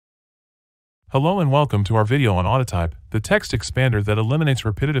Hello and welcome to our video on Autotype, the text expander that eliminates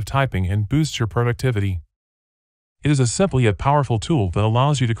repetitive typing and boosts your productivity. It is a simple yet powerful tool that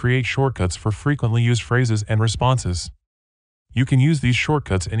allows you to create shortcuts for frequently used phrases and responses. You can use these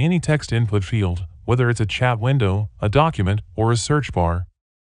shortcuts in any text input field, whether it's a chat window, a document, or a search bar.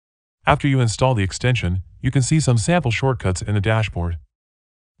 After you install the extension, you can see some sample shortcuts in the dashboard.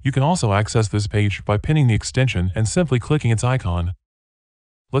 You can also access this page by pinning the extension and simply clicking its icon.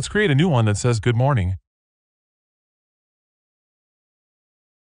 Let's create a new one that says good morning.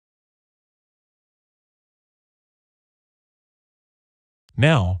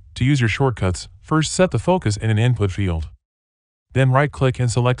 Now, to use your shortcuts, first set the focus in an input field. Then right-click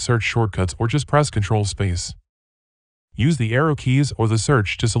and select Search Shortcuts or just press Ctrl-Space. Use the arrow keys or the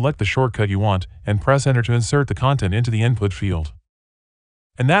search to select the shortcut you want and press Enter to insert the content into the input field.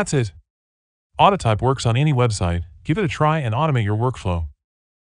 And that's it. Autotype works on any website. Give it a try and automate your workflow.